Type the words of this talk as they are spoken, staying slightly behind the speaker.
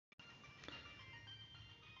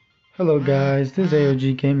Hello guys, this is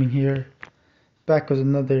AOG Gaming here, back with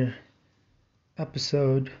another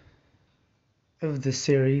episode of this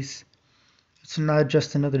series. It's not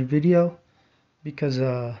just another video because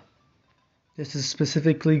this is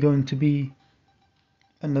specifically going to be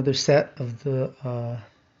another set of the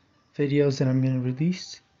videos that I'm going to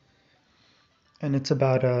release, and it's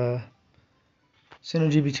about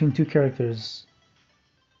synergy between two characters.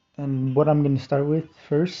 And what I'm going to start with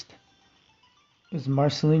first is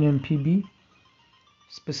Marceline and PB.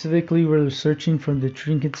 Specifically, we're searching for the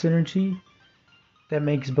Trinket synergy that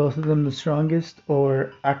makes both of them the strongest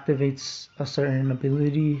or activates a certain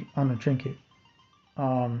ability on a trinket.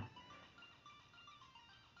 Um,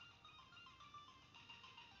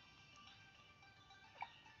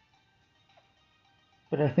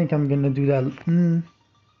 but I think I'm gonna do that.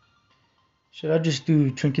 Should I just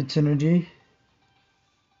do trinket synergy?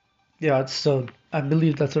 Yeah, so I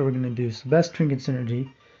believe that's what we're gonna do. So best trinket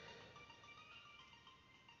synergy.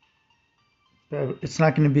 But it's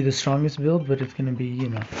not gonna be the strongest build, but it's gonna be,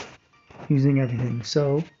 using everything.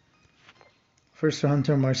 So first for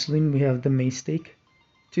Hunter Marceline, we have the Mace Stake.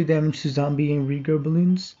 2 damage to zombie and regrow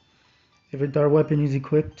balloons. If a dart weapon is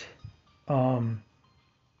equipped, um,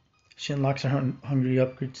 she unlocks her Hungry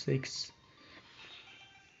upgrade stakes.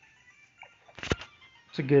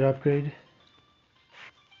 It's a good upgrade.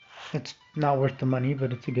 It's not worth the money,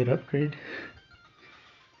 but it's a good upgrade.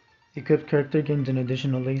 Equipped character gains an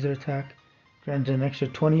additional laser attack, grants an extra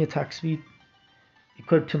 20 attack speed.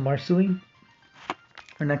 Equipped to Marceline,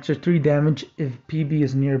 an extra 3 damage if PB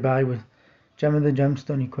is nearby with Gem of the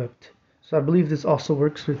Gemstone equipped. So I believe this also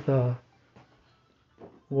works with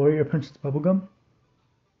Warrior Princess Bubblegum.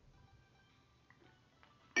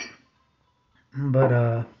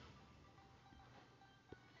 But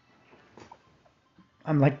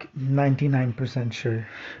I'm like 99% sure.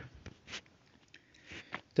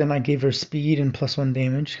 Then I gave her speed and +1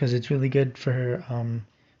 damage because it's really good for her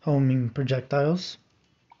homing projectiles.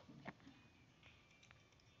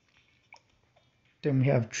 Then we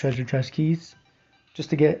have treasure chest keys, just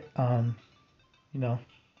to get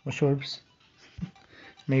wish orbs,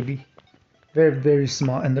 maybe. Very, very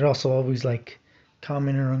small, and they're also always like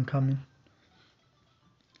common or uncommon.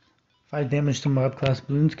 5 damage to mob class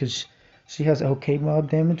Bloons because she has okay mob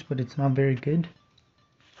damage, but it's not very good.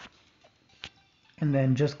 And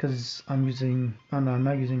then just because I'm using, oh no, I'm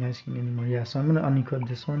not using Ice King anymore. Yeah, so I'm gonna unequip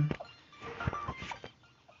this one.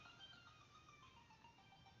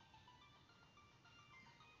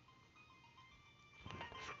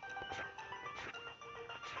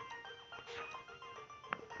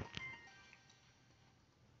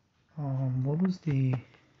 What was the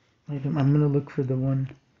item? I'm gonna look for the one.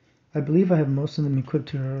 I believe I have most of them equipped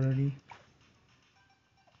here already.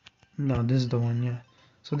 No, this is the one, yeah.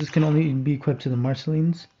 So this can only be equipped to the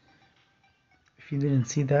Marcelines. If you didn't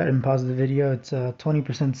see that and pause the video, it's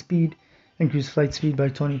 20% speed, increase flight speed by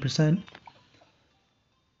 20%.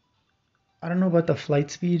 I don't know about the flight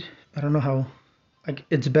speed. I don't know how. Like,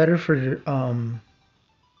 it's better for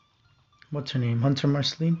what's her name, Hunter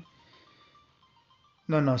Marceline.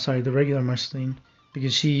 No, sorry, the regular Marceline,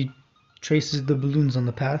 because she traces the balloons on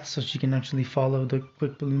the path, so she can actually follow the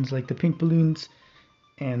quick balloons like the pink balloons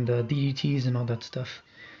and DDTs and all that stuff.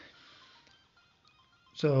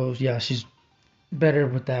 So yeah, she's better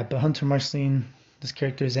with that. But Hunter Marceline, this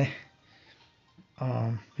character is it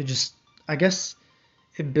just, I guess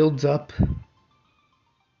it builds up.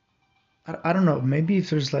 I don't know, maybe if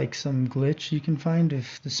there's like some glitch you can find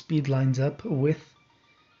if the speed lines up with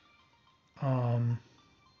um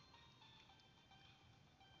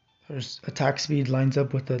there's attack speed lines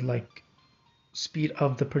up with the like speed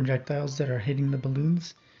of the projectiles that are hitting the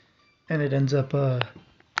balloons, and it ends up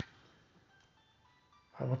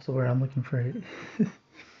what's the word I'm looking for?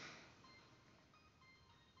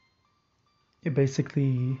 It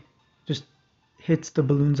basically just hits the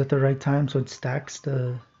balloons at the right time, so it stacks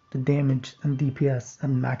the damage and DPS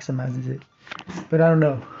and maximizes it. But I don't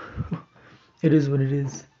know. It is what it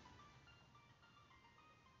is.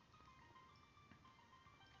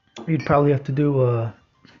 You'd probably have to do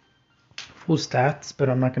full stats, but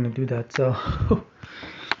I'm not going to do that. So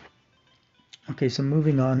okay, so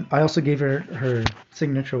moving on. I also gave her her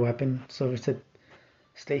signature weapon, so it's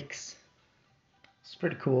stakes. It's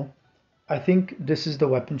pretty cool. I think this is the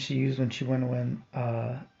weapon she used when she went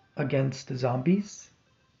against the zombies.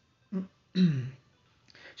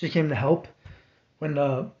 She came to help when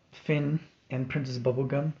Finn and Princess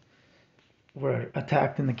Bubblegum were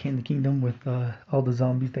attacked in the Kingdom with all the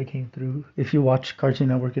zombies that came through. If you watch Cartoon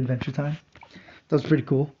Network Adventure Time, that was pretty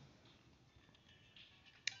cool.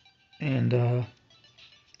 And I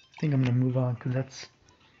think I'm gonna move on because that's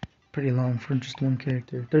pretty long for just one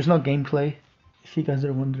character. There's no gameplay, if you guys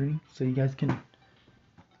are wondering, so you guys can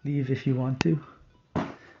leave if you want to.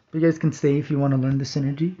 But you guys can stay if you want to learn the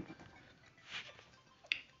synergy.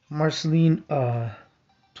 Marceline,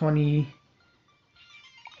 20,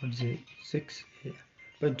 what is it, 6? Yeah.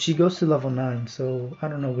 But she goes to level 9, so I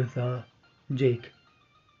don't know with Jake.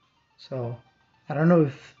 So I don't know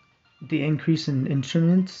if the increase in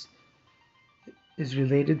instruments is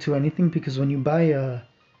related to anything, because when you buy a,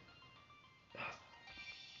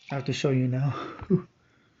 I have to show you now,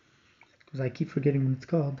 because I keep forgetting what it's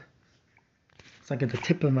called. It's like at the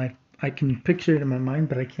tip of my, I can picture it in my mind,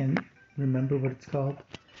 but I can't remember what it's called.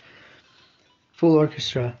 Full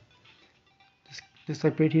orchestra. This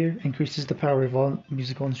type right here increases the power of all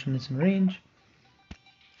musical instruments in range.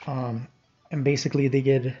 And basically they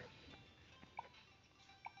get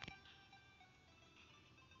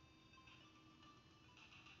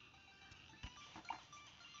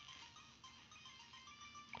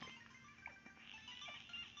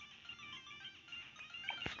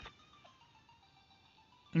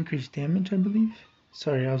increased damage, I believe.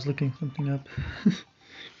 Sorry, I was looking something up.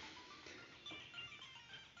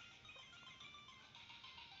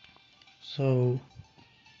 So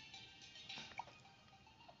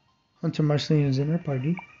Hunter Marceline is in our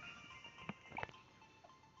party.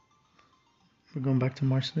 We're going back to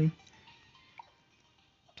Marceline.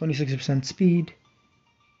 26% speed.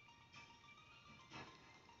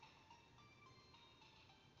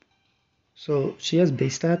 So she has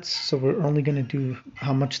base stats, so we're only going to do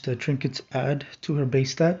how much the trinkets add to her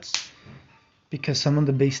base stats, because some of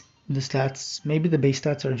the stats, maybe the base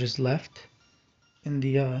stats are just left in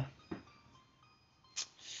the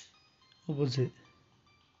what was it?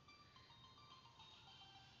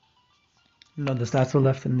 No, the stats were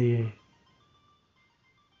left in the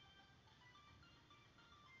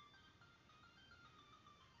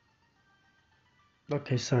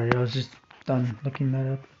okay, sorry, I was just done looking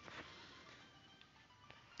that up.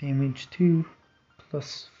 Damage 2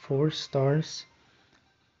 plus 4 stars.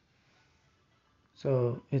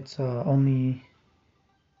 So it's only,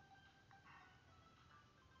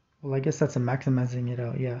 well, I guess that's a maximizing it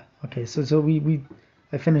out. Yeah. Okay. So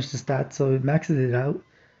I finished the stat, so it maxes it out.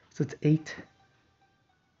 So it's 8,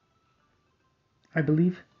 I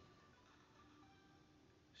believe.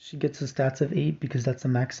 She gets the stats of 8 because that's a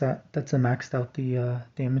maxed out the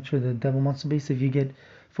damage for the Devil Monster base. If you get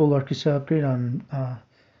full orchestra upgrade on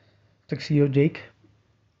Tuxedo Jake.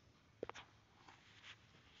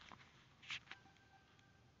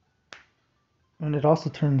 And it also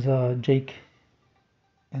turns Jake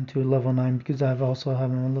into a level 9 because I've also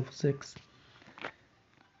have him on level 6.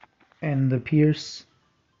 And the Pierce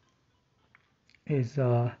is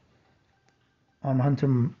on Hunter,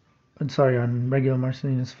 I'm sorry, on regular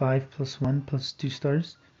Marceline is 5 plus 1 plus 2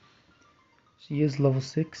 stars. She is level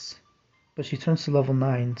 6, but she turns to level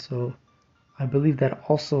 9, so I believe that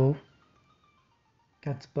also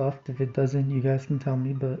gets buffed. If it doesn't, you guys can tell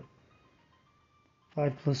me, but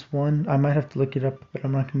 5 plus 1, I might have to look it up, but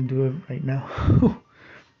I'm not going to do it right now.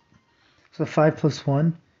 So 5 plus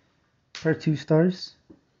 1 per 2 stars.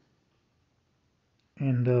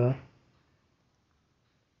 And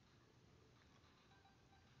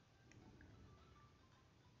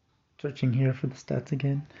searching here for the stats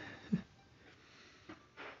again.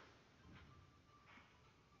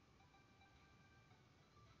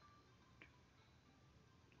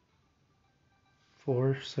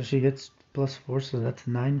 4, so she gets plus 4, so that's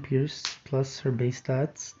 9 Pierce plus her base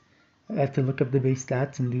stats. I have to look up the base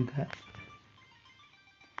stats and do that.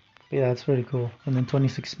 But yeah, that's pretty cool. And then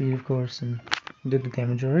 26 speed, of course, and did the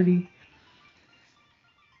damage already.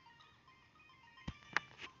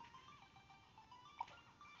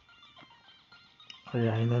 Oh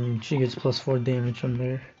yeah, and then she gets plus 4 damage from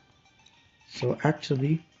there. So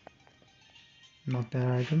actually, not that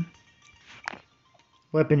item.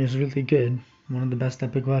 Weapon is really good. One of the best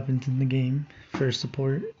epic weapons in the game for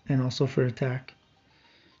support and also for attack.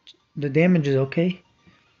 The damage is okay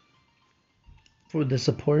for the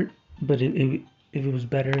support, but if it was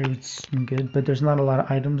better, it's good. But there's not a lot of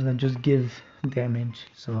items that just give damage,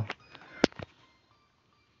 so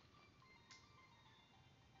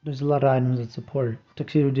there's a lot of items that support.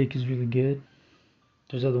 Tuxedo Jake is really good.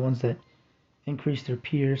 There's other ones that increase their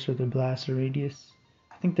pierce or their blast or radius.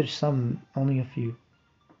 I think there's some, only a few.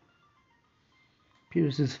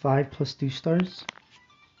 Pierce is 5 plus 2 stars.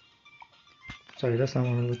 Sorry, that's not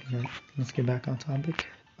what we're looking at. Let's get back on topic.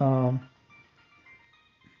 So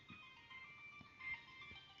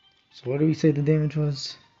what do we say the damage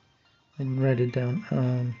was? I didn't write it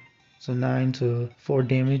down. So 9 to 4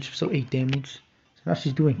 damage, so 8 damage. So now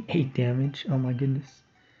she's doing 8 damage. Oh my goodness.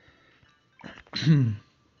 And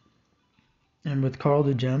with Carl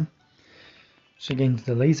the Gem, she gains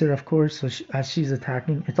the laser, of course, so as she's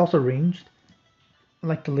attacking, it's also ranged.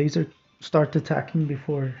 Like the laser starts attacking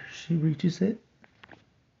before she reaches it.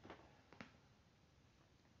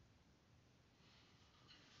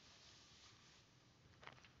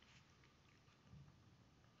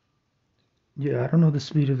 Yeah, I don't know the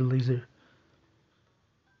speed of the laser.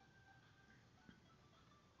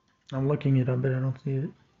 I'm looking it up, but I don't see it.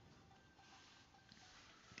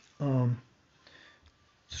 Um,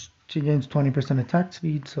 she gains 20% attack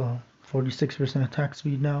speed, so 46% attack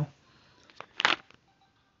speed now.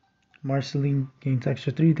 Marceline gains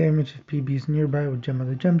extra 3 damage if PB is nearby with Gem of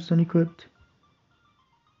the Gemstone equipped.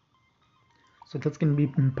 So that's going to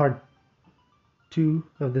be in part 2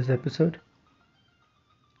 of this episode.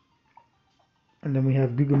 And then we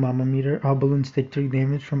have Gugu Mama Meter. All balloons take 3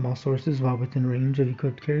 damage from all sources while within range of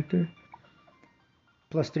equipped character.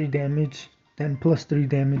 Plus 3 damage, then plus 3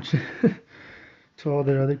 damage to all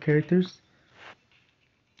their other characters.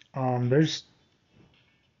 There's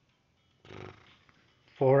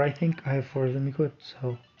 4, I think. I have 4 of them equipped,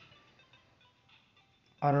 so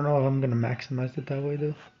I don't know if I'm gonna maximize it that way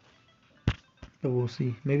though. But we'll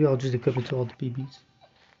see. Maybe I'll just equip it to all the PBs.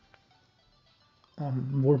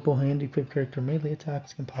 Warple Hand, equipped character melee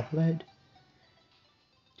attacks can pop lead.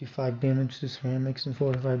 Do 5 damage to ceramics and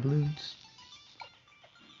 4 to 5 balloons.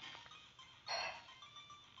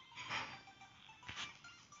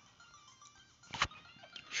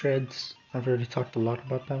 Shreds, I've already talked a lot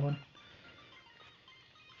about that one.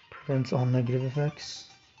 Prevents all negative effects.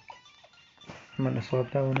 I'm gonna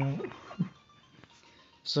swap that one out.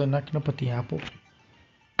 So I'm not gonna put the apple.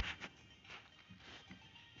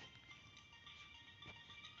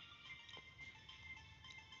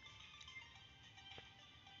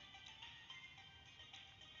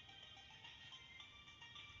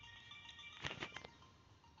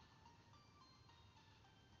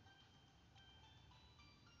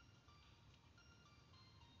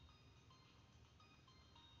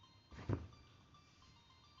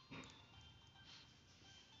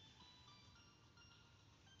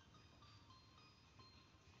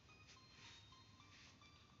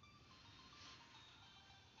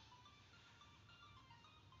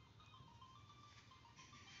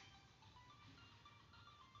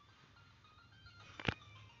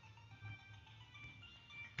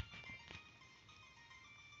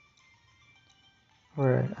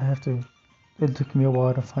 Alright, I have to. It took me a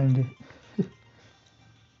while to find it. I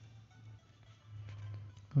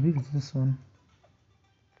believe it's this one.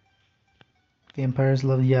 Vampire's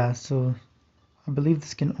Love, yeah, so I believe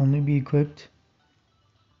this can only be equipped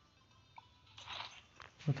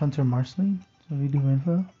with Hunter Marceline. So we do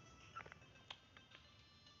info.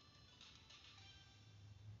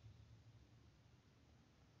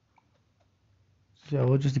 Yeah,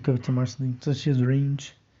 we'll just equip it to Marceline. So she has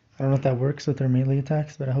range. I don't know if that works with her melee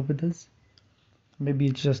attacks, but I hope it does. Maybe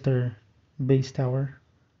it's just her base tower,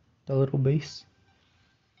 the little base.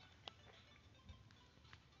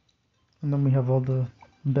 And then we have all the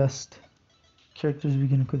best characters we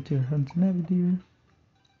can equip to her. Hunter Navigator.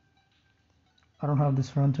 I don't have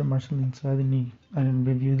this for Hunter Marceline, so I didn't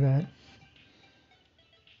review that.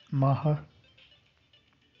 Maha.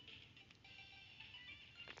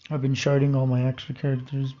 I've been sharding all my extra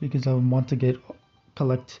characters because I want to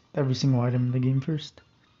collect every single item in the game first.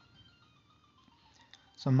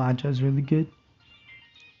 So Maja is really good.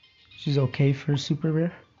 She's okay for super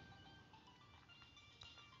rare.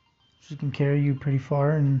 She can carry you pretty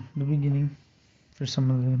far in the beginning for some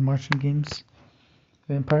of the Martian games.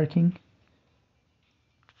 Vampire King.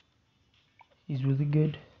 He's really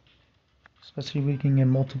good. Especially we can get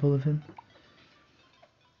multiple of him.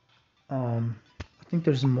 I think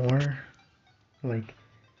there's more like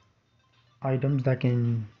items that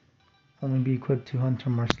can only be equipped to Hunter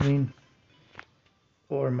Marceline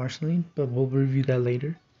or Marceline, but we'll review that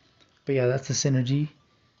later. But yeah, that's the synergy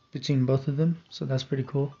between both of them, so that's pretty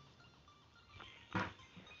cool.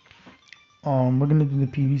 We're gonna do the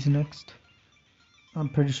PVs next. I'm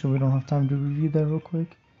pretty sure we don't have time to review that real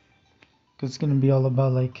quick, because it's gonna be all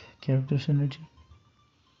about like character synergy.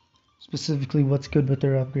 Specifically, what's good with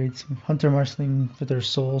their upgrades. Hunter Marceline with her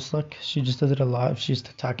Soul Suck, she just does it a lot if she's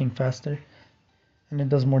attacking faster, and it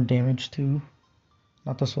does more damage too.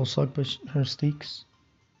 Not the Soul Suck, but her Steaks.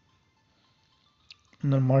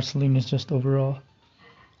 And then Marceline is just overall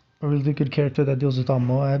a really good character that deals with all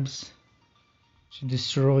Moabs. She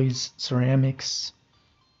destroys ceramics,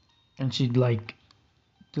 and she like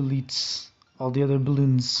deletes all the other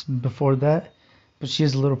balloons before that, but she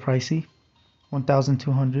is a little pricey,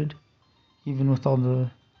 1,200, even with all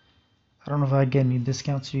the I don't know if I get any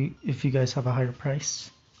discounts if you guys have a higher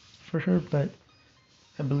price for her, but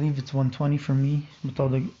I believe it's 120 for me with all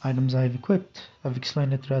the items I've equipped. I've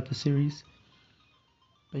explained it throughout the series.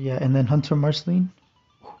 But yeah, and then Hunter Marceline,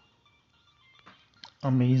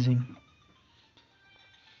 amazing.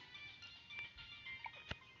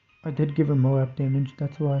 I did give her Moab damage,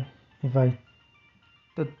 that's why. If I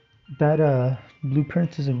that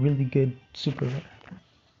blueprint is a really good super rare,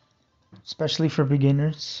 especially for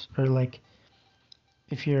beginners or like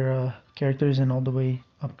if your character isn't all the way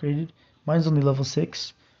upgraded. Mine's only level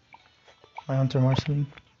 6, my Hunter Marceline,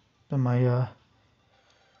 but my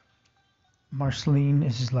Marceline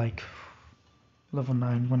is like level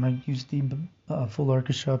 9 when I use the full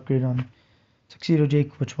orchestra upgrade on Tuxedo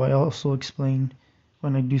Jake, which I also explain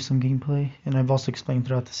when I do some gameplay, and I've also explained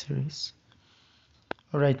throughout the series.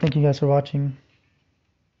 Alright, thank you guys for watching.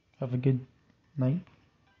 Have a good night.